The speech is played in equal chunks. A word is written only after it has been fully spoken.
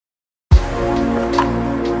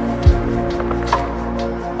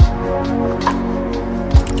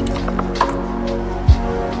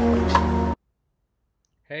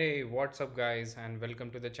Hey, what's up, guys, and welcome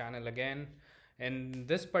to the channel again. In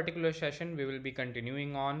this particular session, we will be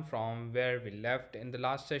continuing on from where we left in the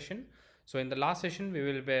last session. So, in the last session, we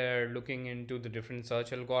will be looking into the different search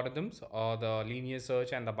algorithms, the linear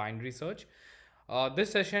search and the binary search. This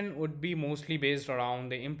session would be mostly based around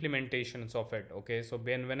the implementations of it. Okay, so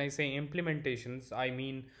when I say implementations, I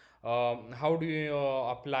mean how do you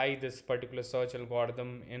apply this particular search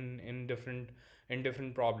algorithm in different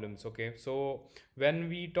problems. Okay, so when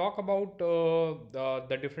we talk about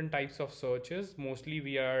the different types of searches, mostly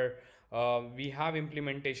we have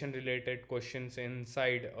implementation related questions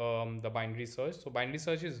inside the binary search. So binary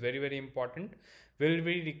search is very important. We'll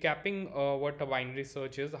be recapping what a binary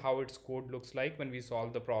search is, how its code looks like when we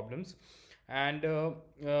solve the problems. And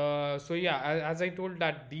so yeah, as I told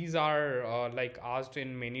that these are like asked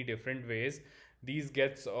in many different ways. These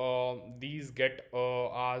get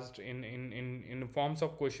asked in forms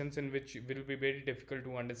of questions in which will be very difficult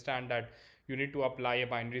to understand that you need to apply a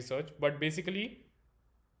binary search. But basically,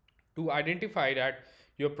 to identify that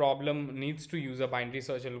your problem needs to use a binary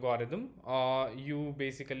search algorithm, you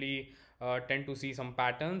basically tend to see some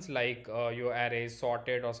patterns like your array is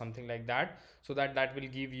sorted or something like that, so that will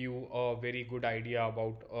give you a very good idea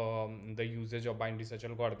about the usage of binary search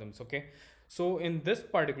algorithms. Okay, so in this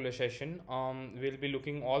particular session, we'll be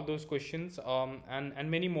looking all those questions,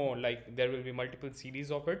 and many more. Like there will be multiple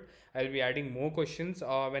series of it. I'll be adding more questions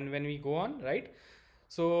when we go on, right?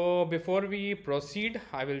 So before we proceed,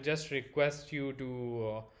 I will just request you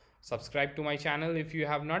to subscribe to my channel if you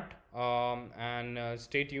have not, and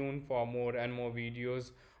stay tuned for more and more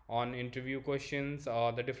videos on interview questions,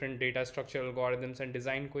 the different data structure algorithms and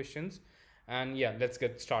design questions. And yeah, let's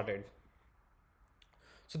get started.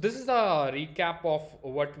 So this is the recap of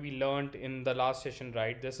what we learned in the last session,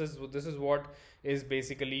 right? This is what is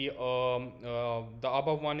basically the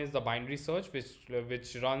above one is the binary search,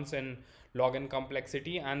 which runs in log n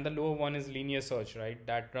complexity, and the lower one is linear search, right?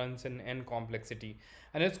 That runs in n complexity,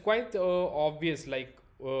 and it's quite obvious, like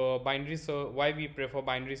binary search, why we prefer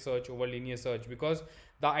binary search over linear search, because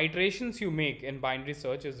the iterations you make in binary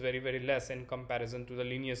search is very less in comparison to the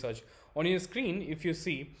linear search. On your screen, if you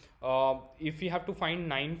see, if we have to find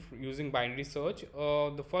 9 using binary search,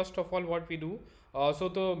 the first of all what we do, so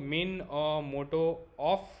the main motto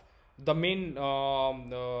of the main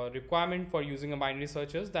requirement for using a binary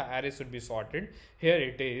search is the array should be sorted. Here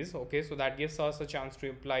it is. Okay, so that gives us a chance to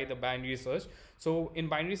apply the binary search. So in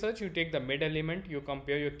binary search, you take the mid element, you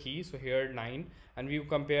compare your key, so here 9, and you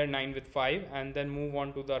compare 9 with 5, and then move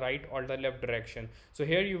on to the right or the left direction. So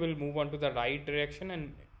here you will move on to the right direction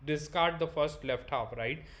and discard the first left half,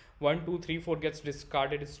 right? 1 2 3 4 gets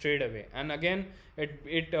discarded straight away, and again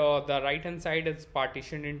the right hand side is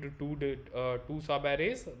partitioned into two sub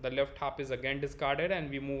arrays. The left half is again discarded,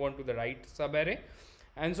 and we move on to the right sub array,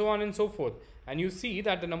 and so on and so forth. And you see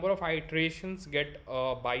that the number of iterations get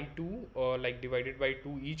by 2, like divided by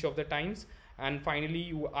 2 each of the times, and finally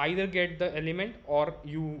you either get the element or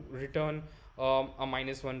you return a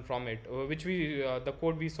 -1 from it, which we the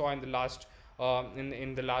code we saw in the last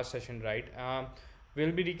in the last session, right?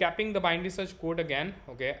 We'll be recapping the binary search code again.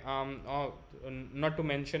 Okay, not to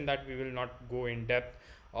mention that we will not go in depth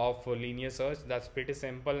of linear search. That's pretty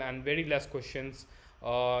simple, and very less questions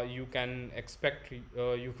you can expect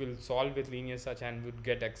you will solve with linear search and would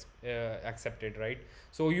get accepted, right?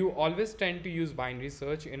 So you always tend to use binary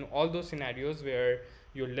search in all those scenarios where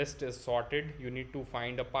your list is sorted. You need to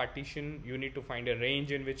find a partition, you need to find a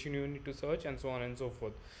range in which you need to search, and so on and so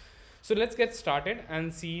forth. So let's get started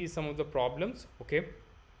and see some of the problems. Okay,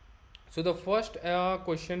 so the first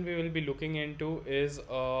question we will be looking into is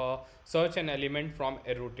search an element from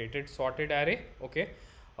a rotated sorted array. Okay,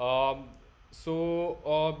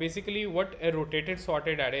 so basically what a rotated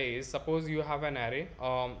sorted array is, suppose you have an array.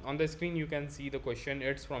 On the screen you can see the question.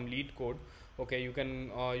 It's from lead code. Okay, you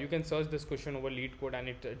can search this question over lead code, and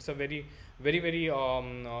it's a very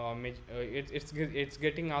it's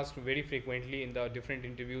getting asked very frequently in the different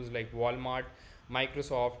interviews like Walmart,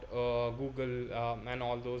 Microsoft, Google, and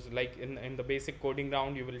all those. Like in the basic coding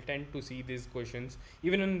round, you will tend to see these questions.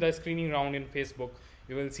 Even in the screening round in Facebook,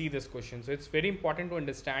 you will see this question. So it's very important to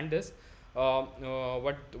understand this,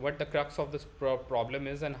 what the crux of this problem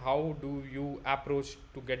is, and how do you approach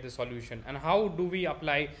to get the solution, and how do we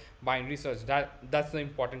apply binary search. That's the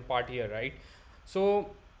important part here, right?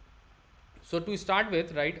 So to start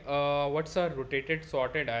with, right, what's a rotated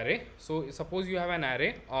sorted array? So suppose you have an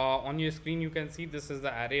array. On your screen you can see this is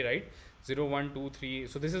the array, right? 0 1 2 3.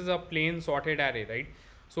 So this is a plain sorted array, right?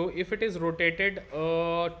 So if it is rotated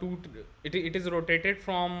it is rotated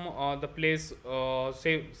from the place,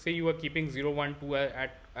 say you are keeping 0 1 2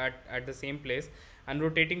 at the same place, and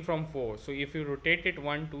rotating from 4. So if you rotate it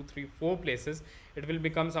 1 2 3 4 places, it will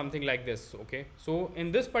become something like this. Okay, so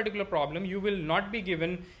in this particular problem you will not be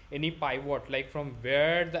given any pivot, like from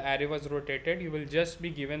where the array was rotated. You will just be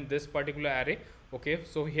given this particular array. Okay,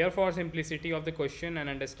 so here for simplicity of the question and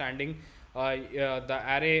understanding, the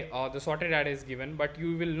array, the sorted array is given, but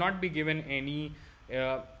you will not be given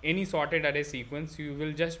any sorted array sequence. You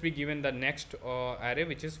will just be given the next array,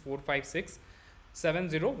 which is 4 5 6 7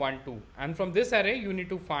 0 1 2, and from this array you need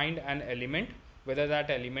to find an element, whether that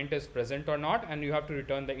element is present or not, and you have to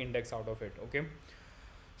return the index out of it. Okay,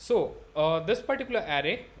 so this particular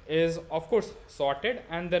array is of course sorted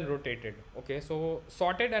and then rotated. Okay, so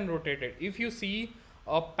sorted and rotated, if you see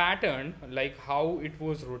a pattern like how it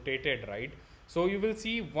was rotated, right? So you will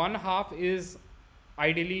see one half is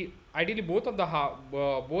ideally both of the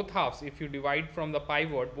both halves, if you divide from the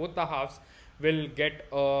pivot, both the halves will get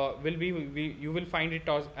you will find it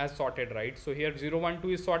as sorted, right? So here 0 1 2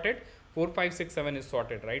 is sorted, 4 5 6 7 is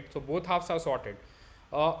sorted, right? So both halves are sorted.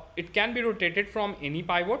 It can be rotated from any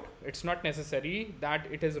pivot. It's not necessary that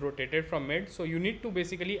it is rotated from mid. So you need to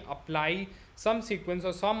basically apply some sequence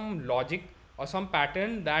or some logic or some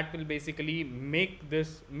pattern that will basically make the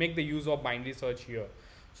use of binary search here.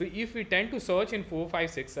 So if we tend to search in 4 5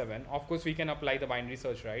 6 7, of course we can apply the binary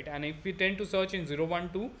search, right? And if we tend to search in 0 1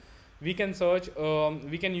 2, we can search,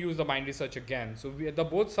 we can use the binary search again. So the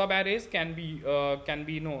both sub arrays can be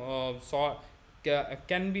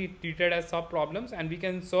can be treated as sub problems, and we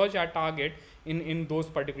can search our target in those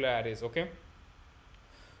particular arrays. Okay,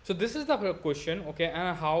 so this is the question. Okay,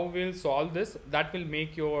 and how we'll solve this, that will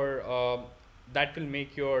make your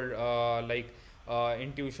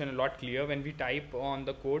intuition a lot clear when we type on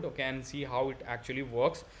the code. Okay, and see how it actually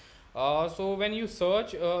works. So when you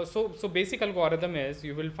search, so basic algorithm is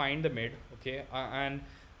you will find the mid. Okay, and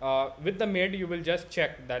with the mid you will just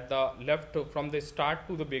check that the left from the start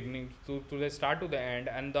to the beginning to the start to the end,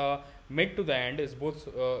 and the mid to the end is both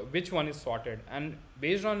which one is sorted, and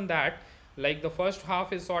based on that, like the first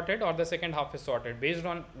half is sorted or the second half is sorted, based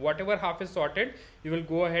on whatever half is sorted, you will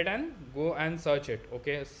go ahead and search it.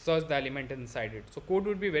 Okay, search the element inside it. So code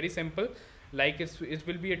would be very simple, like it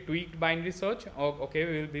will be a tweaked binary search. Okay,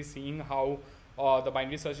 we will be seeing how the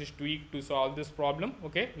binary search is tweaked to solve this problem.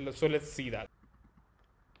 Okay, so let's see that.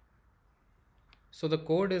 So the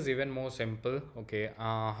code is even more simple. Okay,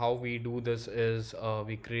 how we do this is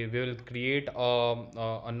we will create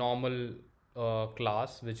a normal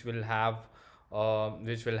class which will have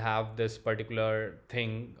this particular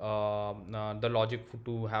thing, the logic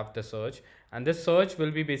to have the search, and this search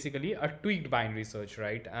will be basically a tweaked binary search,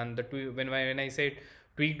 right? And the when I say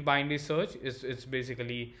tweaked binary search, it's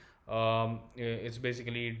basically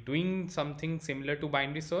doing something similar to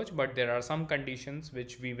binary search, but there are some conditions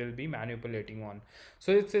which we will be manipulating on.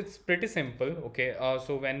 So it's pretty simple. Okay,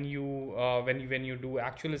 so when you do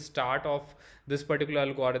actual start of this particular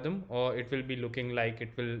algorithm, it will be looking like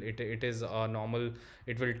it is a normal.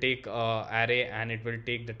 It will take array and it will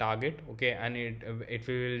take the target. Okay, and it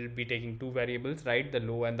will be taking two variables, right, the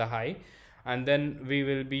low and the high, and then we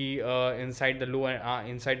will be inside the low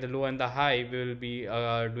and the high, we will be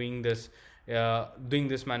doing this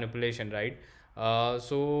manipulation, right?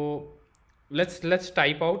 So let's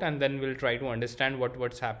type out, and then we'll try to understand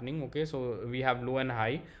what's happening. Okay, so we have low and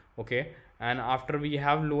high. Okay, and after we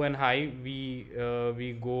have low and high, we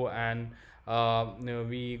go and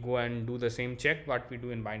do the same check what we do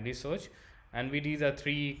in binary search, and we do the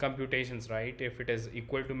three computations, right? If it is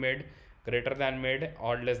equal to mid, greater than mid,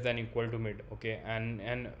 or less than equal to mid. Okay,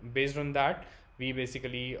 and based on that, we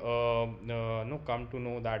basically come to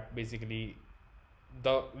know that basically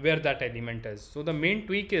where that element is. So the main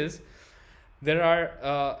tweak is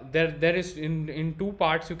there is in two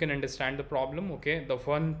parts you can understand the problem. Okay, the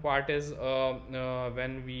one part is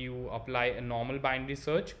when you apply a normal binary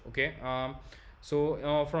search. Okay,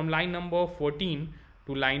 so from line number 14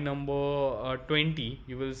 to line number 20,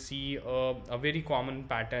 you will see a very common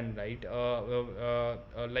pattern, right?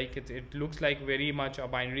 Like it looks like very much a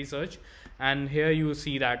binary search, and here you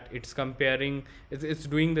see that it's comparing, it's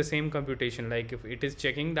doing the same computation. Like if it is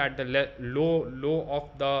checking that the low of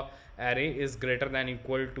the array is greater than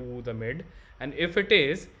equal to the mid, and if it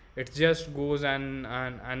is, it just goes and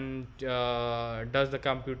does the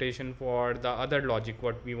computation for the other logic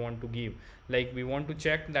what we want to give. Like we want to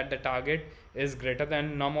check that the target is greater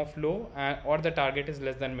than num of low, or the target is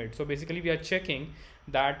less than mid. So basically we are checking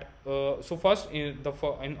that so first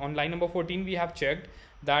on line number 14 we have checked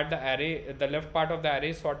that the left part of the array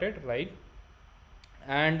is sorted, right?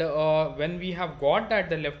 And when we have got that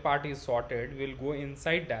the left part is sorted, we'll go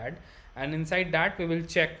inside that, and inside that we will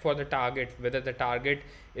check for the target, whether the target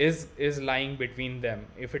is lying between them.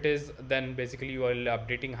 If it is, then basically you are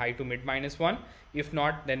updating high to mid minus 1. If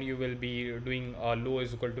not, then you will be doing low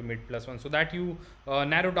is equal to mid plus 1, so that you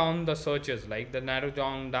narrow down the searches, like the narrow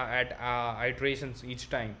down the at iterations each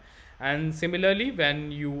time. And similarly,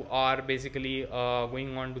 when you are basically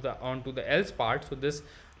going on to the else part, so this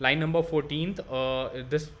line number 14th,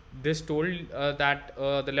 this told that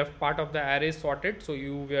the left part of the array is sorted, so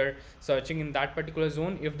you were searching in that particular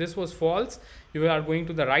zone. If this was false, you are going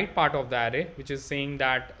to the right part of the array, which is saying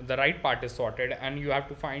that the right part is sorted, and you have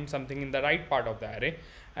to find something in the right part of the array,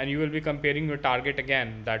 and you will be comparing your target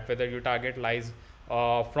again, that whether your target lies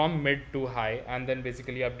from mid to high, and then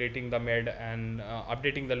basically updating the mid and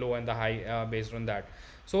updating the low and the high based on that.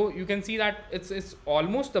 So you can see that it's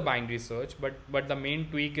almost the binary search, but the main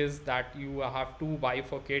tweak is that you have to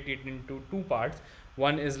bifurcate it into two parts.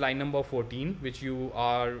 One is line number 14, which you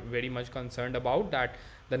are very much concerned about, that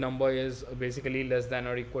the number is basically less than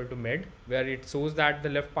or equal to mid, where it shows that the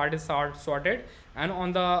left part is sorted, and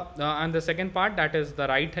on the second part, that is the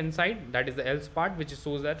right hand side, that is the else part, which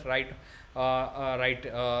shows that the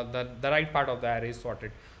right part of the array is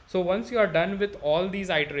sorted. So once you are done with all these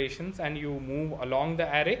iterations and you move along the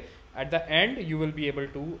array, at the end you will be able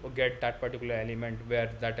to get that particular element,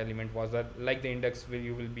 where that element was, that like the index, where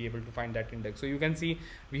you will be able to find that index. So you can see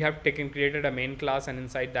we have created a main class, and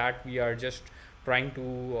inside that we are just trying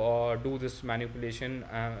to do this manipulation.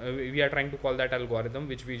 We are trying to call that algorithm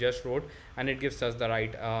which we just wrote, and it gives us the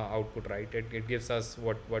right output, right? It gives us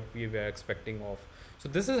what we were expecting of. So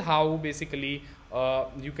this is how basically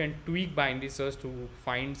you can tweak binary search to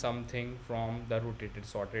find something from the rotated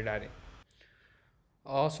sorted array.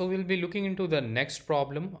 So we'll be looking into the next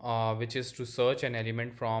problem, which is to search an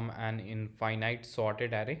element from an infinite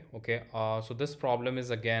sorted array. Okay, so this problem is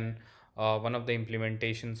again one of the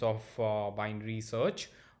implementations of binary search.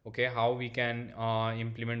 Okay, how we can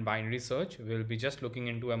implement binary search, we'll be just looking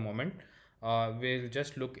into a moment. We'll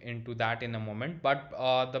just look into that in a moment. But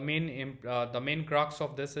the main crux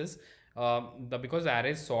of this is because the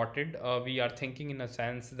array is sorted, we are thinking in a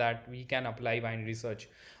sense that we can apply binary search.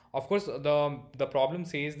 Of course, the problem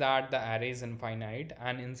says that the array is infinite,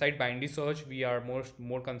 and inside binary search we are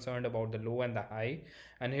more concerned about the low and the high,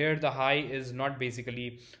 and here the high is not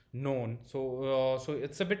basically known. So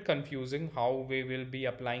it's a bit confusing how we will be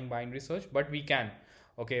applying binary search, but we can.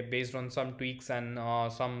 Okay, based on some tweaks and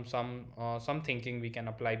some thinking, we can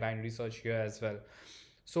apply binary search here as well.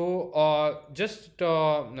 So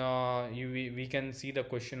we can see the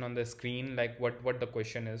question on the screen, like what the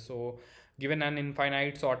question is. So given an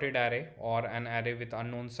infinite sorted array or an array with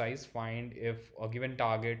unknown size, find if a given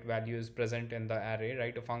target value is present in the array.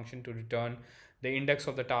 Write a function to return the index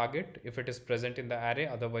of the target if it is present in the array,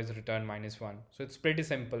 otherwise return -1. So it's pretty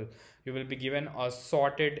simple. You will be given a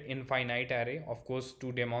sorted infinite array. Of course,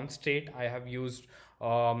 to demonstrate, I have used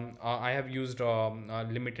a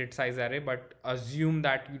limited size array, but assume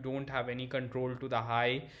that you don't have any control to the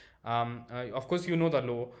high. Of course, you know the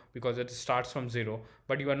low because it starts from 0,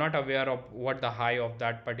 but you are not aware of what the high of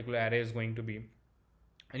that particular array is going to be,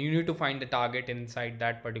 and you need to find the target inside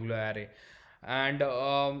that particular array. And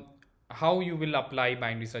how you will apply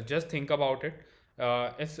binary search, just think about it.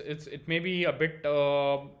 It may be a bit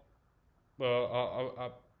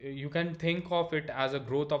you can think of it as a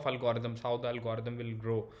growth of algorithms, how the algorithm will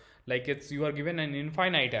grow. Like you are given an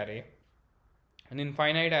infinite array. An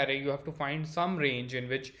infinite array, you have to find some range in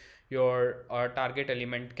which your target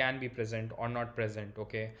element can be present or not present.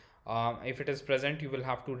 Okay, if it is present, you will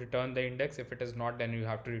have to return the index. If it is not, then you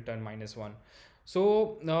have to return -1.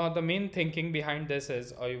 So the main thinking behind this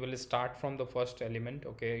is you will start from the first element.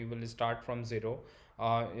 Okay, you will start from 0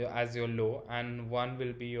 as your low, and 1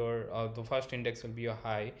 will be your the first index will be your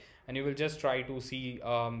high, and you will just try to see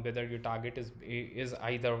whether your target is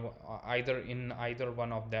either in either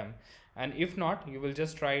one of them. And if not, you will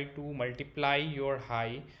just try to multiply your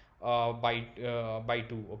high by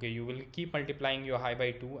 2. Okay, you will keep multiplying your high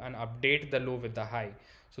by 2 and update the low with the high.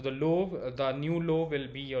 So the new low will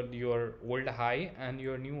be your old high, and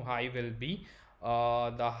your new high will be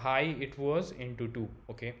the high it was into 2.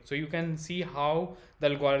 Okay, so you can see how the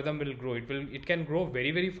algorithm will grow. It can grow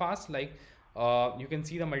very fast. Like you can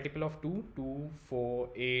see the multiple of 2, 4,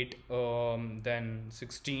 8, then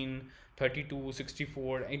 16, 32,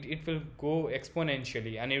 64. It will go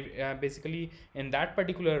exponentially, and basically in that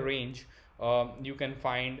particular range, you can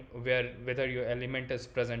find whether your element is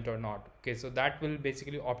present or not. Okay, so that will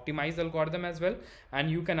basically optimize the algorithm as well, and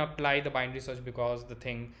you can apply the binary search because the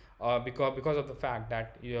thing because of the fact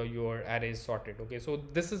that your array is sorted. Okay, so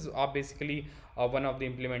this is basically one of the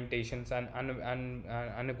implementations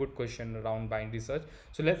and a good question around binary search.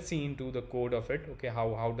 So let's see into the code of it. Okay,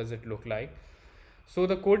 how does it look like? So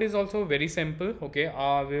the code is also very simple. Okay,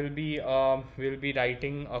 we'll be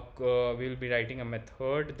writing a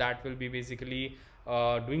method that will be basically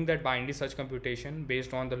doing that binary search computation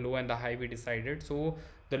based on the low and the high we decided. So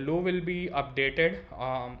the low will be updated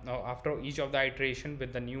after each of the iteration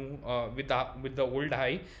with the new with the old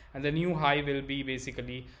high, and the new high will be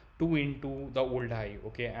basically 2 into the old high.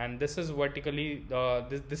 Okay, and this is vertically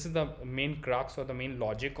this is the main crux or the main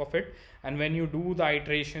logic of it. And when you do the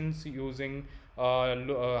iterations using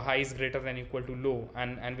high is greater than equal to low,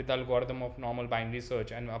 and with the algorithm of normal binary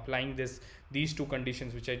search and applying these two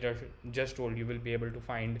conditions which I just told, you will be able to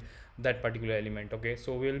find that particular element. Okay,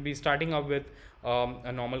 so we'll be starting up with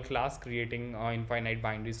a normal class creating infinite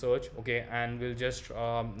binary search. Okay, and we'll just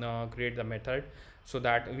create the method, so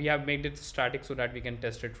that we have made it static so that we can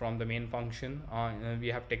test it from the main function. We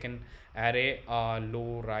have taken array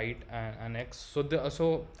low, right, and x.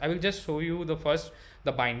 So I will just show you the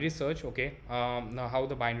binary search. Okay, now how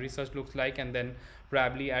the binary search looks like, and then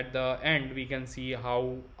probably at the end we can see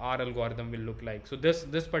how our algorithm will look like. So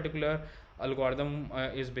this particular algorithm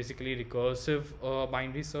is basically recursive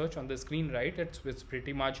binary search on the screen, right? It's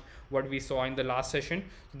pretty much what we saw in the last session.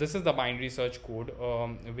 So this is the binary search code,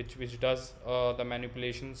 which does the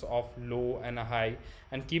manipulations of low and a high,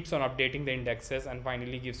 and keeps on updating the indexes, and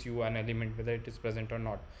finally gives you an element whether it is present or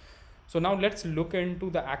not. So now let's look into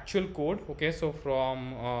the actual code. Okay, so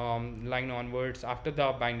from line onwards after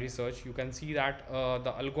the binary search, you can see that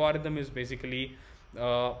the algorithm is basically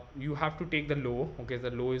you have to take the low. Okay,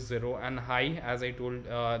 the low is 0, and high, as I told,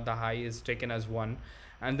 the high is taken as 1,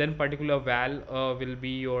 and then particular val will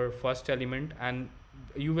be your first element, and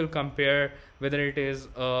you will compare whether it is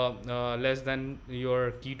less than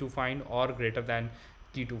your key to find or greater than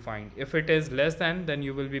key to find. If it is less than, then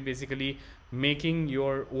you will be basically making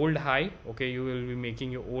your old high. Okay, you will be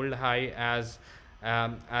making your old high as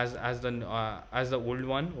the old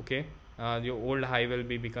one. Okay, your old high will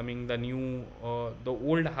be becoming the new the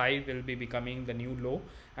old high will be becoming the new low,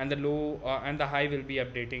 and the low and the high will be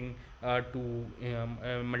updating to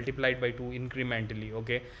multiplied by 2 incrementally.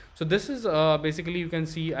 Okay, so this is basically, you can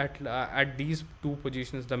see at these two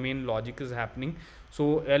positions the main logic is happening.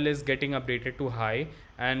 So L is getting updated to high,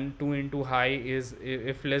 and 2 into high is,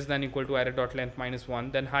 if less than equal to array dot length minus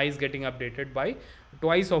 1, then high is getting updated by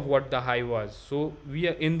twice of what the high was. So we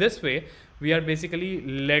are, in this way we are basically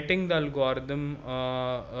letting the algorithm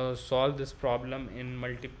solve this problem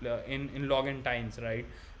in log n times, right?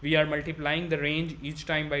 We are multiplying the range each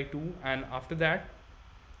time by 2, and after that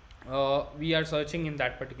we are searching in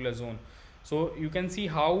that particular zone. So you can see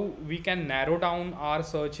how we can narrow down our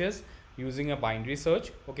searches using a binary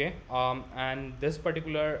search. Okay, and this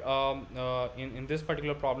particular in this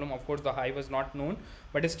particular problem, of course the high was not known,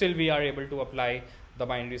 but still we are able to apply the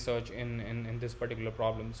binary search in this particular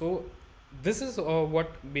problem. So this is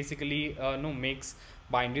what basically makes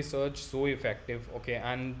binary search so effective. Okay,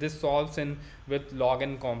 and this solves in with log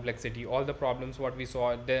n complexity. All the problems what we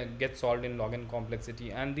saw, they get solved in log n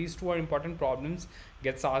complexity, and these two are important problems,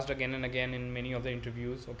 gets asked again and again in many of the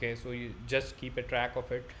interviews. Okay, so you just keep a track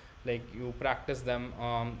of it, like you practice them.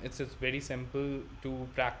 It's very simple to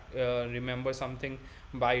remember something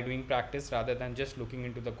by doing practice rather than just looking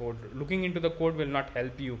into the code. Looking into the code will not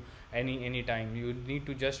help you any time. You need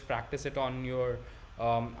to just practice it on your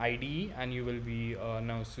IDE, and you will be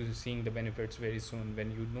now seeing the benefits very soon.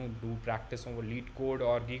 When you do practice over Lead Code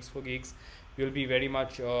or Geeks for Geeks, you'll be very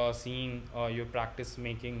much seeing your practice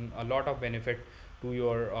making a lot of benefit to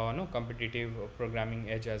your competitive programming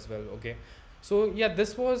edge as well. Okay, so yeah,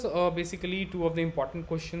 this was basically two of the important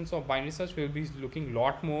questions of binary search. We'll be looking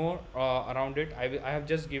lot more around it. I have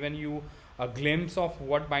just given you a glimpse of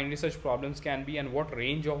what binary search problems can be and what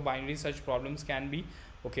range of binary search problems can be.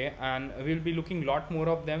 Okay, and we'll be looking lot more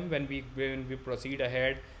of them when we proceed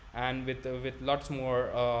ahead, and with lots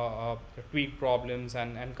more tweak problems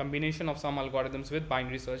and combination of some algorithms with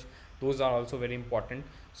binary search. Those are also very important.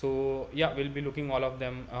 So yeah, we'll be looking all of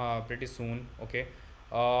them pretty soon. Okay,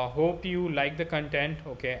 hope you like the content.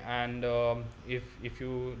 Okay, and if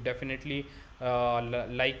you definitely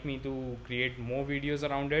like me to create more videos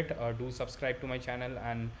around it, do subscribe to my channel,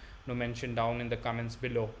 and mention down in the comments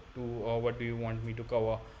below to what do you want me to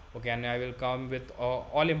cover. Okay, and I will come with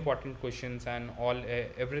all important questions and all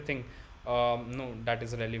everything no, that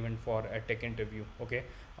is relevant for a tech interview. Okay.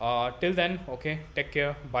 Till then, okay, take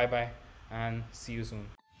care, bye bye, and see you soon.